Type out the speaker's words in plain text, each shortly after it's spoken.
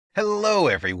Hello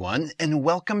everyone, and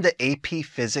welcome to AP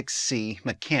Physics C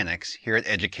Mechanics here at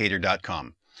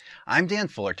Educator.com. I'm Dan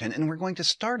Fullerton, and we're going to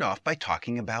start off by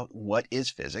talking about what is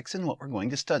physics and what we're going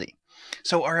to study.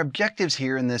 So our objectives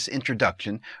here in this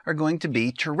introduction are going to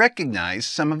be to recognize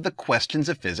some of the questions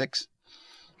of physics,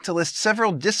 to list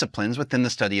several disciplines within the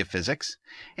study of physics,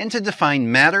 and to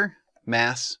define matter,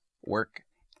 mass, work,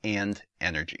 and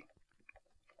energy.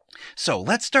 So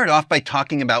let's start off by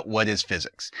talking about what is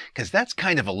physics, because that's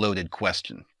kind of a loaded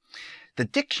question. The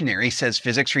dictionary says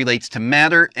physics relates to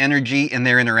matter, energy, and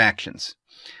their interactions.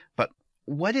 But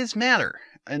what is matter?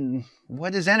 And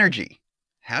what is energy?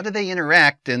 How do they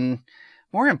interact? And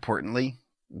more importantly,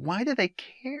 why do they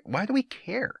care? Why do we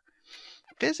care?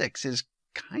 Physics is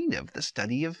kind of the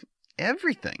study of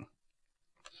everything.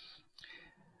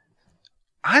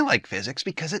 I like physics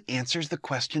because it answers the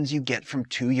questions you get from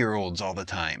 2-year-olds all the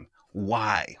time.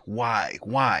 Why? Why?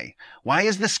 Why? Why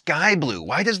is the sky blue?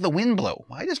 Why does the wind blow?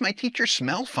 Why does my teacher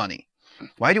smell funny?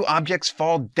 Why do objects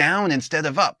fall down instead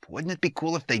of up? Wouldn't it be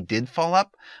cool if they did fall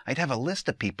up? I'd have a list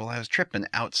of people I was tripping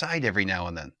outside every now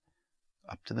and then.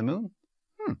 Up to the moon?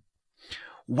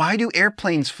 Why do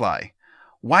airplanes fly?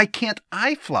 Why can't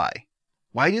I fly?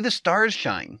 Why do the stars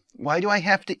shine? Why do I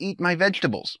have to eat my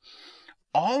vegetables?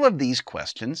 All of these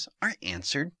questions are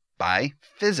answered by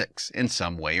physics in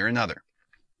some way or another.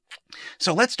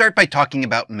 So let's start by talking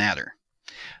about matter.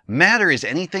 Matter is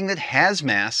anything that has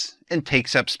mass and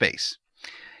takes up space.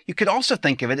 You could also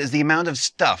think of it as the amount of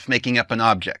stuff making up an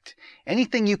object.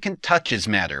 Anything you can touch is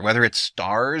matter, whether it's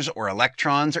stars or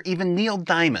electrons or even Neil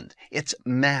Diamond. It's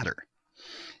matter.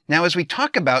 Now, as we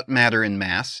talk about matter and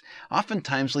mass,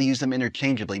 oftentimes we'll use them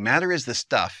interchangeably. Matter is the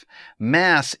stuff.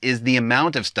 Mass is the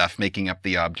amount of stuff making up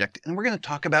the object. And we're going to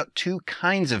talk about two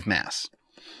kinds of mass.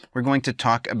 We're going to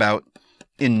talk about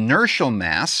inertial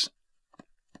mass,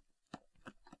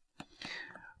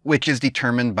 which is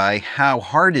determined by how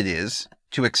hard it is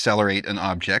to accelerate an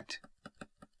object.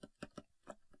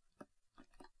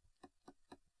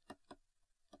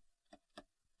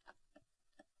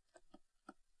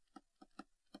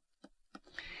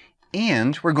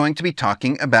 And we're going to be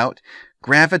talking about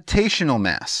gravitational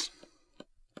mass,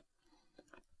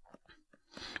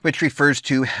 which refers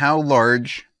to how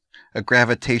large a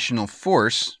gravitational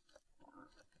force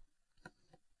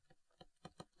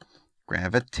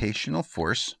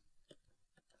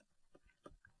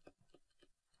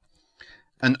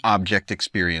an object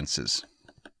experiences.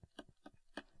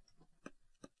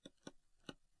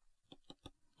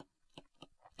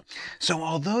 So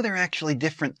although they're actually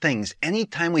different things,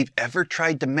 anytime we've ever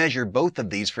tried to measure both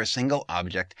of these for a single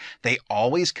object, they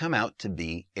always come out to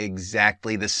be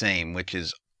exactly the same, which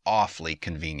is awfully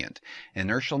convenient.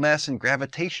 Inertial mass and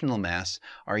gravitational mass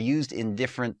are used in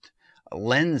different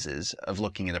lenses of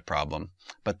looking at a problem,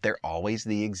 but they're always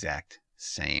the exact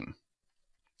same.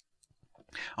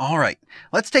 All right,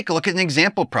 let's take a look at an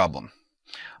example problem.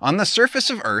 On the surface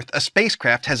of Earth, a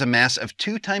spacecraft has a mass of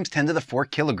 2 ×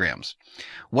 10⁴ kilograms.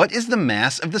 What is the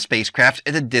mass of the spacecraft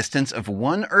at a distance of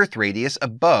 1 Earth radius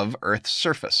above Earth's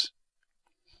surface?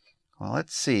 Well,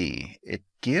 let's see. It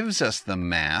gives us the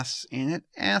mass, and it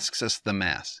asks us the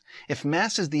mass. If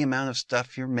mass is the amount of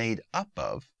stuff you're made up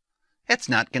of, it's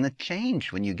not going to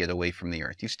change when you get away from the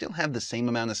Earth. You still have the same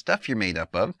amount of stuff you're made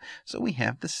up of, so we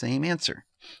have the same answer.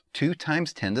 2 ×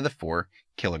 10⁴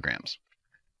 kilograms.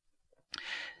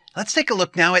 Let's take a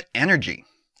look now at energy.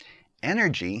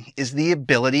 Energy is the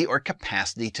ability or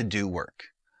capacity to do work.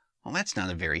 Well, that's not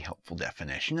a very helpful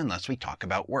definition unless we talk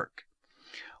about work.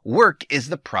 Work is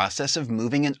the process of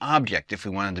moving an object, if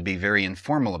we wanted to be very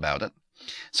informal about it.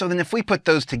 So then if we put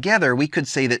those together, we could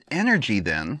say that energy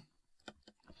then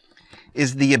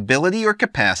is the ability or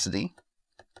capacity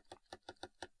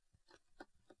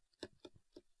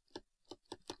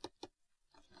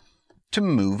to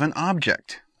move an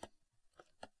object.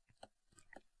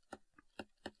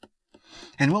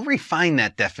 And we'll refine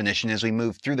that definition as we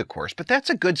move through the course, but that's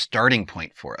a good starting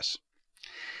point for us.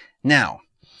 Now,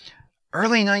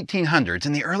 early 1900s,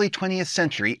 in the early 20th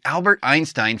century, Albert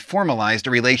Einstein formalized a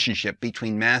relationship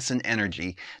between mass and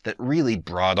energy that really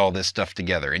brought all this stuff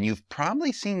together. And you've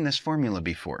probably seen this formula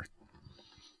before.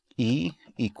 E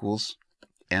equals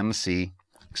mc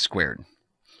squared.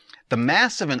 The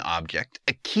mass of an object,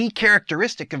 a key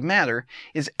characteristic of matter,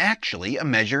 is actually a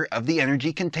measure of the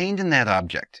energy contained in that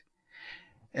object.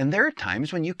 And there are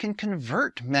times when you can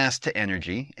convert mass to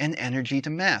energy and energy to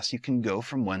mass. You can go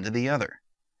from one to the other.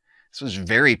 This was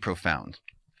very profound.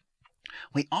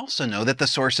 We also know that the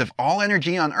source of all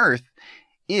energy on Earth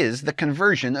is the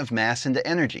conversion of mass into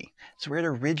energy. It's where it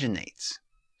originates.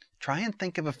 Try and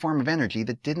think of a form of energy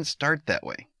that didn't start that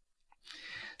way.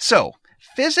 So,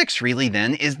 Physics really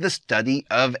then is the study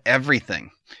of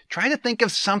everything. Try to think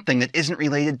of something that isn't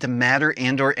related to matter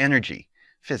and/or energy.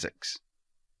 Physics.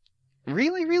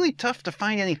 Really tough to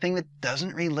find anything that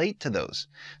doesn't relate to those.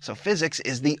 So physics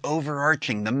is the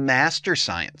overarching, the master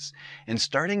science. And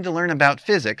starting to learn about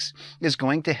physics is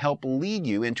going to help lead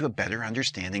you into a better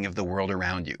understanding of the world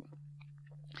around you.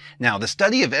 Now, the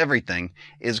study of everything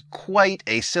is quite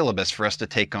a syllabus for us to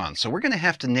take on, so we're going to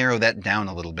have to narrow that down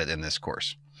a little bit in this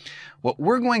course. What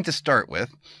we're going to start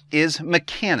with is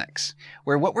mechanics,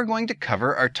 where what we're going to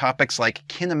cover are topics like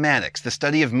kinematics, the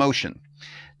study of motion,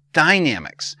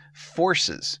 dynamics,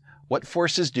 forces, what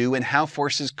forces do and how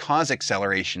forces cause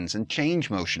accelerations and change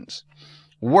motions,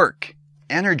 work,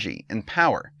 energy, and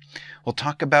power. We'll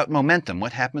talk about momentum,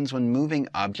 what happens when moving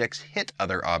objects hit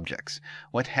other objects,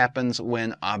 what happens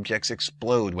when objects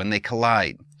explode when they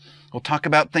collide. We'll talk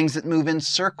about things that move in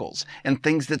circles and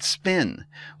things that spin.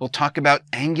 We'll talk about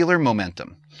angular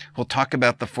momentum. We'll talk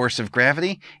about the force of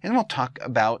gravity, and we'll talk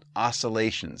about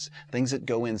oscillations, things that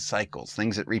go in cycles,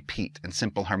 things that repeat, and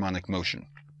simple harmonic motion.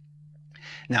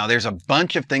 Now, there's a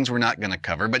bunch of things we're not going to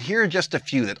cover, but here are just a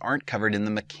few that aren't covered in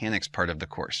the mechanics part of the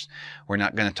course. We're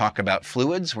not going to talk about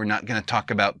fluids. We're not going to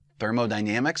talk about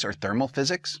thermodynamics or thermal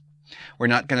physics. We're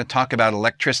not going to talk about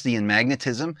electricity and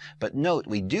magnetism, but note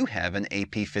we do have an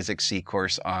AP Physics C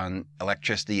course on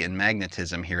electricity and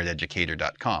magnetism here at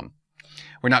Educator.com.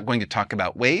 We're not going to talk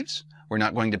about waves. We're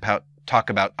not going to talk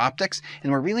about optics,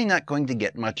 and we're really not going to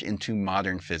get much into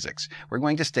modern physics. We're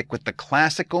going to stick with the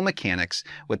classical mechanics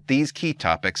with these key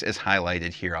topics as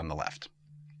highlighted here on the left.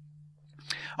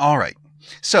 All right.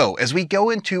 So, as we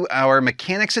go into our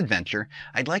mechanics adventure,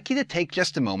 I'd like you to take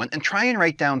just a moment and try and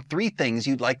write down 3 things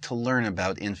you'd like to learn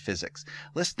about in physics.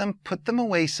 List them, put them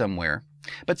away somewhere,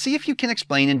 but see if you can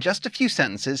explain in just a few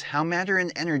sentences how matter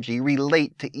and energy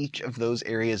relate to each of those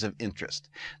areas of interest.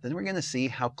 Then we're going to see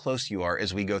how close you are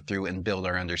as we go through and build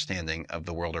our understanding of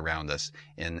the world around us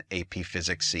in AP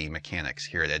Physics C Mechanics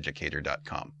here at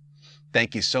Educator.com.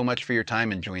 Thank you so much for your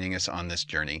time and joining us on this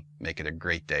journey. Make it a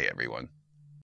great day, everyone.